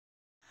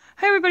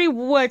Hi everybody,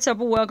 what's up?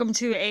 Welcome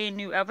to a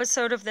new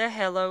episode of the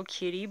Hello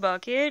Kitty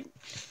Bucket.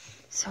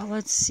 So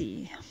let's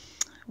see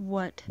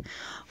what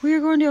we are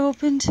going to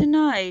open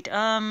tonight.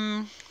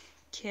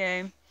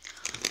 Okay.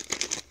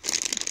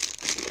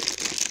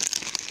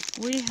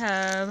 We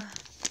have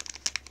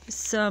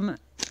some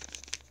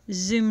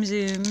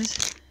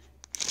tsums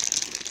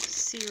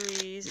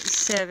series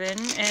 7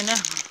 and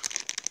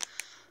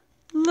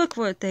look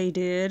what they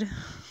did.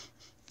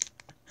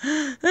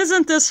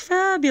 Isn't this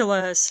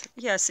fabulous?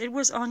 Yes, it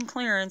was on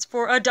clearance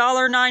for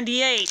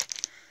 $1.98.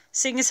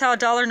 Seeing as how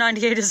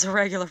 $1.98 is a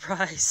regular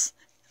price.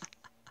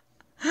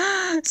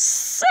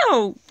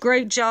 So,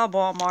 great job,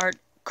 Walmart.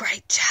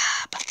 Great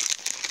job.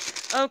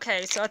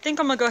 Okay, so I think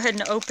I'm going to go ahead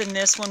and open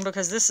this one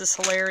because this is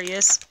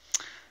hilarious.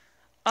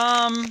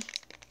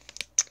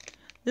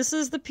 This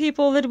is the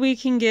people that we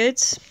can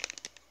get.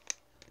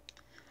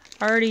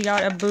 I already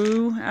got a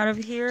boo out of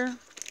here.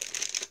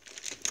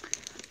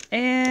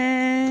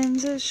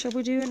 And shall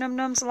we do Num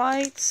Nums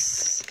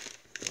Lights?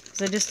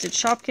 Because I just did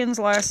Shopkins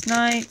last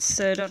night,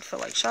 so I don't feel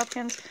like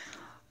Shopkins.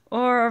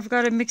 Or I've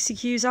got a Mixie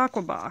Q's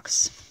Aqua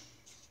Box.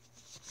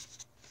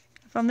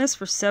 I found this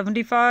for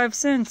 75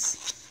 cents.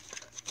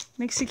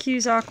 Mixie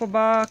Q's Aqua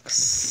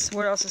Box.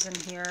 What else is in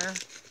here?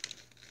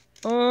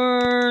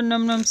 Or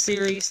Num Num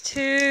Series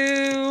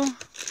 2.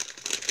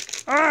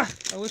 Ah!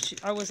 I wish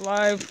I was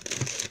live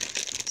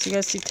so you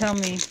guys could tell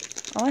me.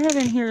 All I have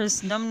in here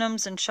is Num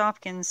Nums and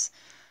Shopkins.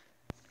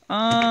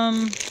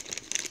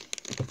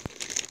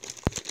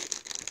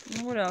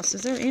 What else?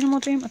 Is there Animal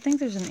Jam? I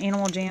think there's an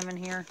Animal Jam in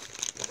here.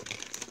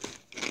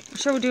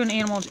 Shall we do an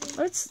Animal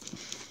Jam?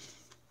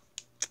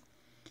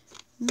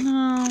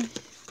 No.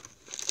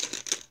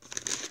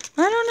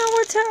 I don't know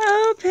what to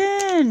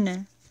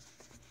open.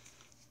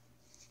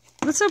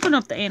 Let's open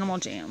up the Animal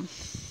Jam.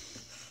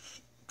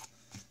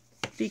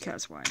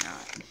 Because why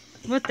not?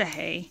 What the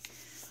hey?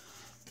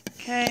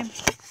 Okay.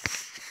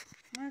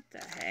 What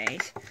the hey?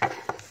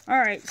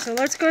 Alright, so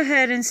let's go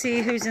ahead and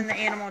see who's in the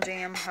Animal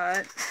Jam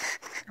hut.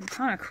 I'm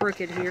kind of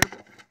crooked here.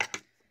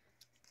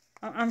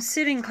 I'm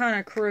sitting kind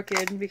of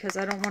crooked because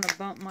I don't want to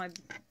bump my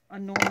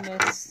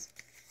enormous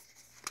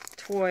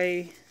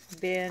toy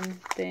bin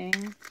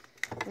thing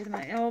with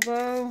my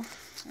elbow.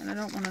 And I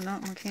don't want to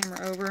knock my camera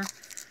over.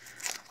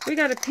 We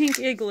got a pink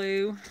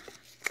igloo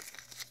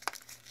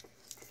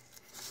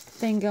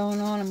thing going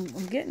on.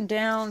 I'm getting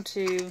down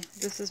to,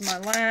 this is my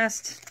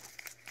last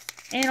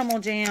Animal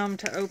Jam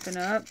to open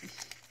up.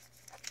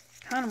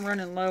 Kind of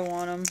running low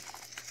on them,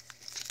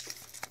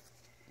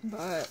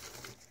 but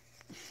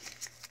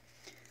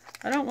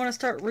I don't want to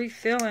start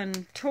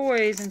refilling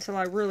toys until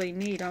I really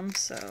need them,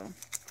 so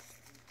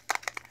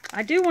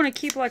I do want to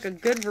keep like a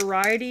good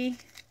variety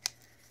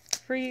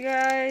for you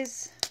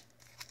guys.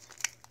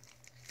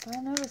 But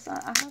I notice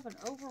I have an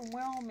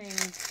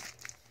overwhelming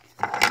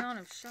amount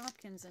of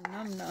Shopkins and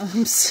Num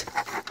Nums.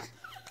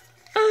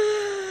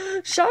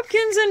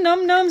 Shopkins and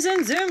Num Nums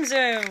and Tsum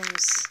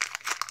Tsums.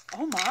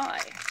 Oh my.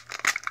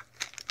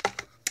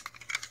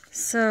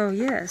 So,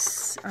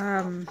 yes,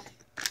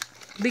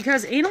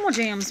 because Animal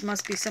Jams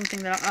must be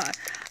something that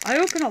I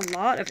open a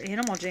lot of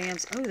Animal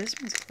Jams. Oh, this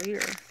one's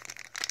clear.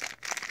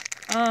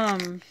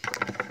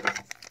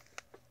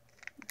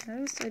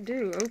 Yes, I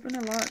do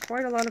open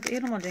quite a lot of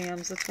Animal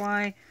Jams. That's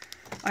why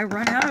I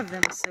run out of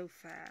them so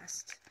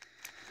fast.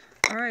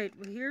 Alright,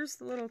 well, here's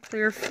the little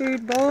clear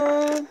food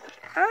bowl.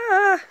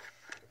 Ah!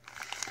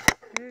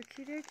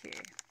 Okie dokie.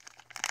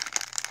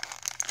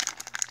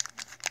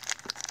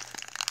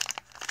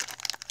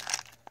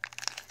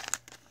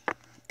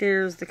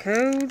 There's the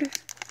code.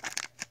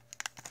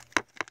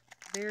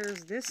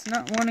 There's this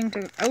not wanting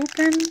to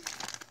open.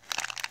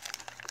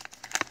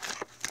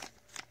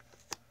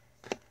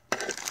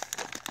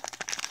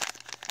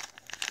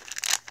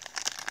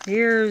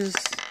 Here's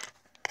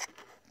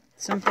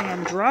something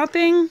I'm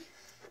dropping.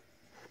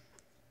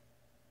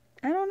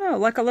 I don't know,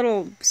 like a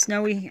little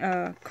snowy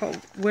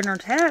cold winter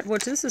hat,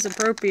 which this is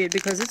appropriate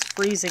because it's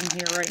freezing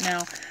here right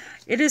now.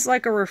 It is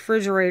like a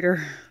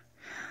refrigerator.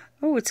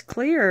 Oh, it's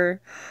clear.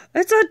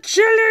 It's a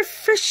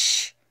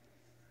jellyfish.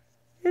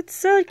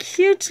 It's a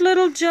cute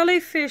little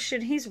jellyfish,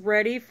 and he's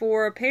ready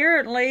for,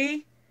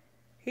 apparently,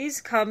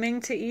 he's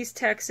coming to East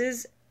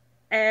Texas,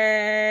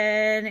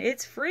 and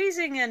it's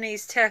freezing in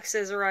East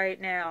Texas right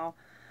now.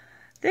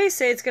 They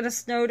say it's going to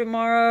snow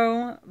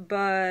tomorrow,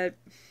 but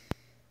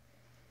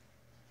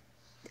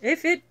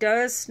if it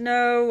does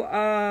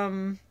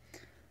snow,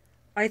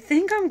 I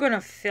think I'm going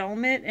to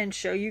film it and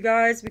show you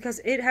guys,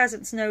 because it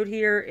hasn't snowed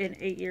here in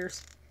 8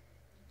 years.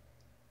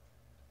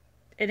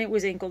 And it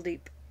was ankle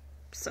deep.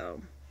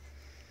 So,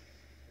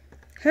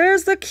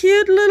 here's the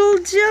cute little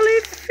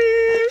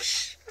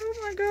jellyfish. Oh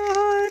my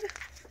god.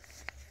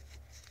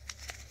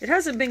 It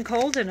hasn't been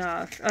cold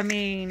enough. I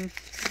mean,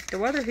 the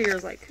weather here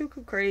is like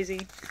cuckoo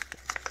crazy.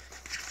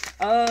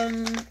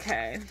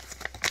 Okay.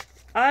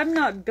 I'm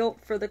not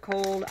built for the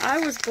cold. I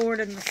was born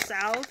in the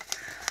South.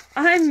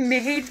 I'm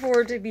made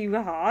for it to be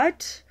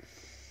hot.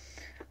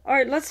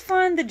 Alright, let's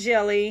find the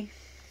jelly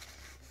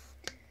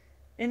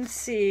and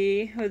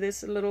see who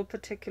this little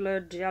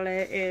particular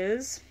jelly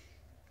is.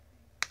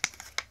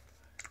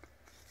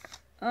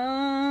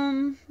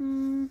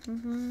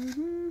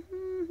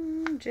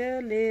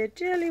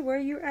 Jelly, where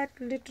you at,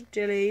 little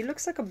jelly?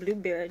 Looks like a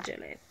blueberry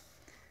jelly.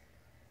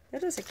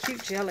 That is a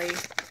cute jelly.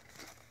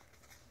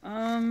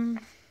 I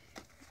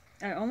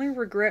only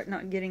regret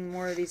not getting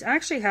more of these. I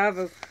actually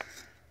have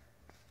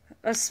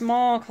a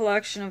small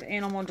collection of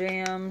animal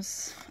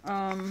jams.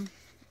 I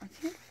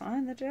can't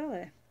find the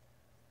jelly.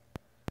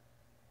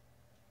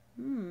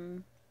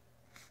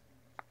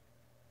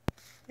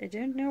 I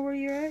don't know where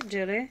you're at,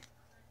 Jelly.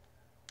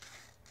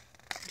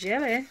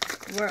 Jelly,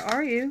 where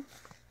are you?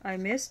 I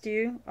missed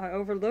you. I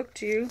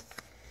overlooked you.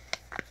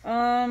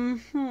 I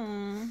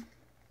don't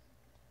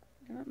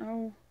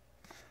know.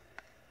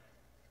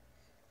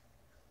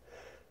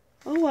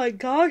 Oh my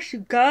gosh,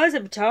 you guys,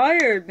 I'm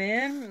tired,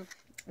 man.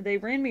 They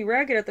ran me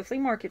ragged at the flea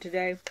market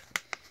today.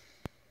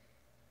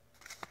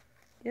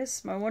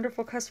 Yes, my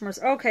wonderful customers.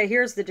 Okay,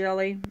 here's the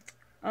jelly.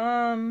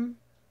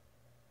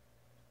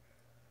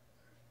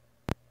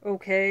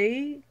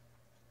 Okay.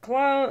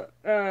 Cold.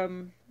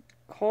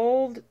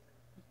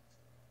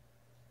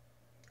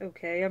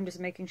 Okay, I'm just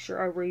making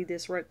sure I read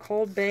this right.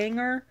 Cold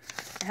banger.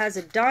 It has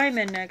a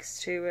diamond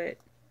next to it.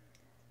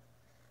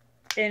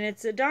 And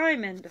it's a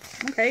diamond.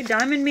 Okay,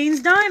 diamond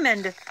means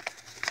diamond.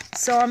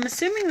 So I'm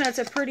assuming that's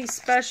a pretty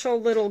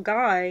special little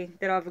guy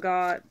that I've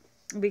got.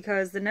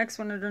 Because the next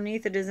one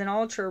underneath it is an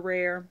ultra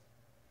rare.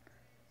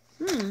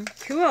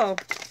 Cool.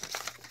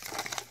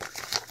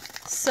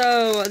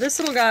 So this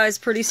little guy is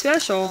pretty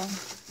special.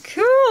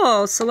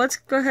 Cool. So let's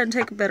go ahead and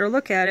take a better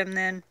look at him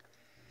then.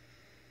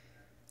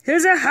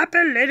 Here's a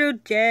happy little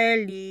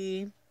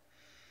jelly.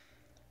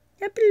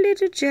 Happy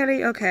little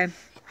jelly. Okay.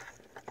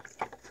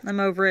 I'm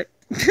over it.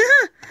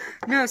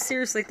 No,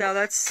 seriously though,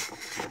 that's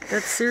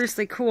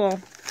seriously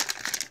cool.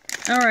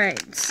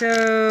 Alright,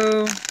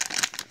 so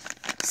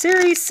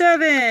Series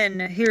 7.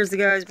 Here's the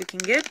guys we can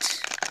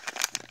get.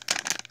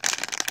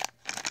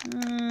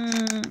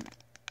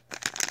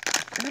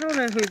 I don't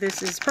know who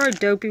this is. Probably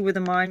Dopey with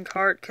a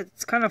minecart because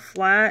it's kind of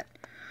flat.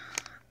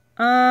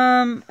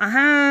 I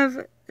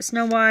have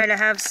Snow White. I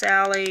have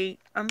Sally.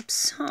 Oh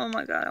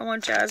my god, I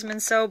want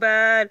Jasmine so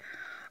bad.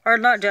 Or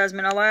not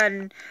Jasmine,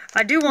 Aladdin.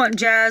 I do want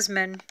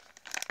Jasmine.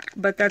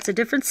 But that's a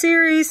different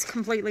series.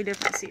 Completely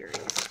different series.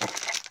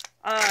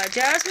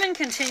 Jasmine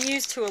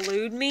continues to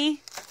elude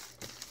me.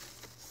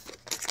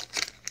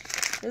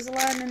 Is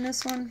Aladdin in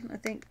this one? I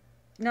think.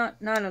 Not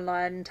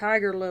Aladdin.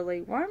 Tiger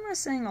Lily. Why am I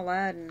saying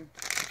Aladdin?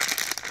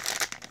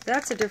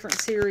 That's a different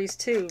series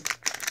too.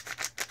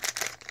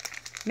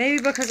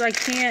 Maybe because I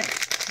can't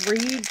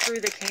read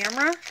through the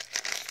camera.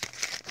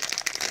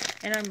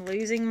 And I'm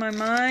losing my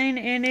mind.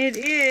 And it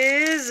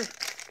is...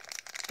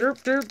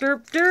 Derp, derp,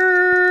 derp,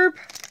 derp.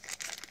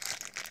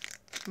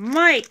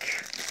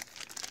 Mike.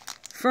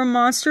 From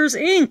Monsters,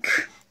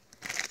 Inc.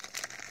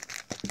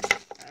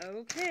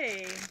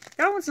 Okay.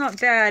 That one's not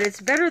bad. It's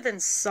better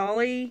than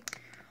Sully.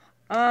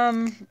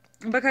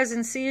 Because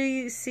in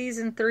Series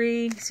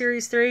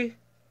 3,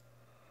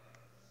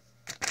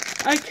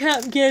 I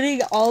kept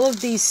getting all of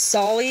these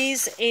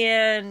Sullys,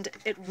 and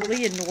it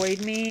really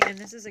annoyed me. And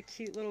this is a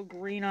cute little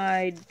green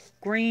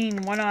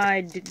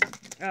one-eyed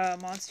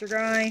monster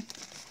guy.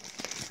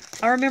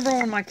 I remember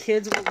when my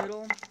kids were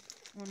little,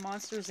 when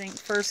Monsters, Inc.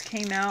 first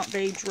came out,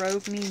 they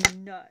drove me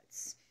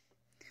nuts.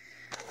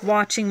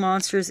 Watching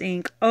Monsters,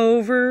 Inc.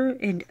 over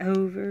and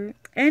over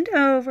and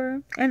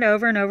over and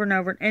over and over and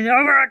over and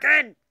over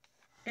again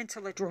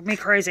until it drove me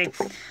crazy.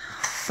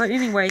 But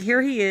anyway,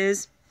 here he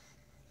is.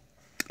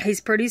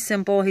 He's pretty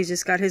simple. He's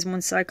just got his one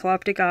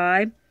cycloptic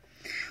eye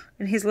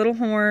and his little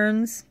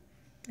horns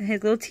and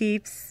his little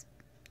teeth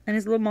and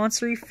his little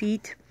monstery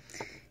feet.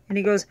 And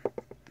he goes,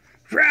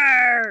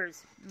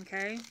 "Roars!"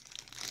 Okay.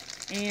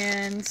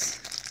 And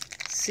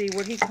see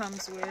what he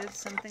comes with.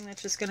 Something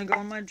that's just going to go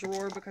in my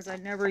drawer because I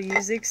never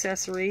use the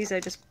accessories. I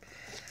just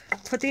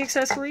put the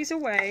accessories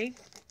away.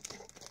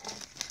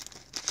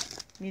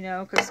 You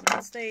know, because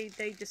once they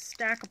just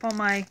stack up on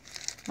my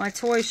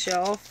toy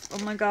shelf.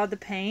 Oh my god, the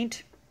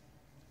paint.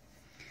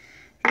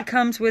 He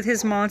comes with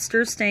his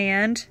monster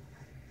stand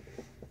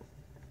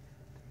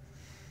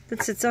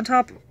that sits on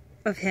top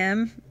of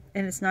him.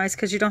 And it's nice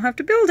because you don't have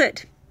to build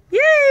it.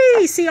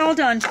 Yay! See, all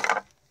done.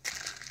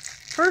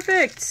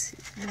 Perfect.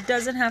 It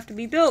doesn't have to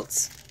be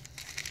built.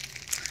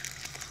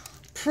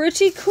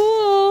 Pretty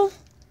cool.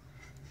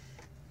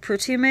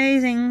 Pretty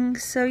amazing.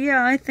 So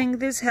yeah, I think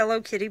this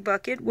Hello Kitty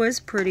bucket was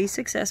pretty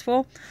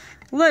successful.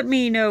 Let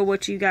me know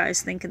what you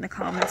guys think in the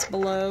comments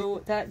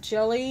below. That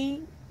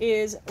jelly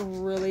is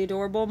really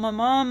adorable. My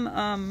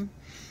mom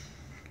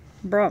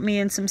brought me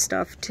in some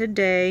stuff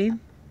today.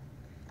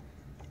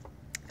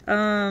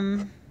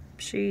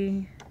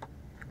 She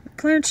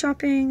clearance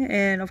shopping,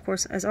 and of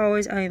course, as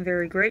always, I am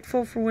very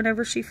grateful for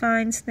whenever she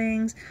finds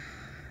things.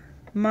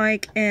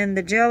 Mike and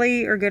the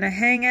jelly are gonna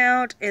hang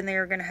out, and they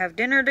are gonna have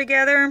dinner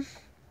together.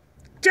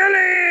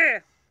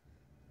 Jelly!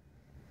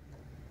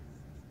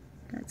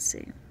 Let's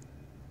see.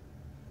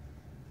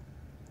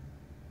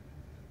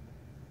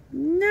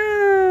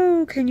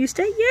 No! Can you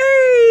stay?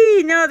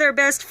 Yay! Now they're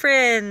best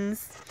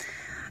friends.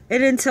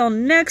 And until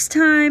next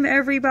time,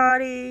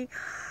 everybody,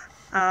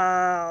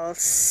 I'll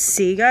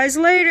see you guys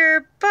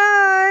later.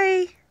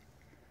 Bye!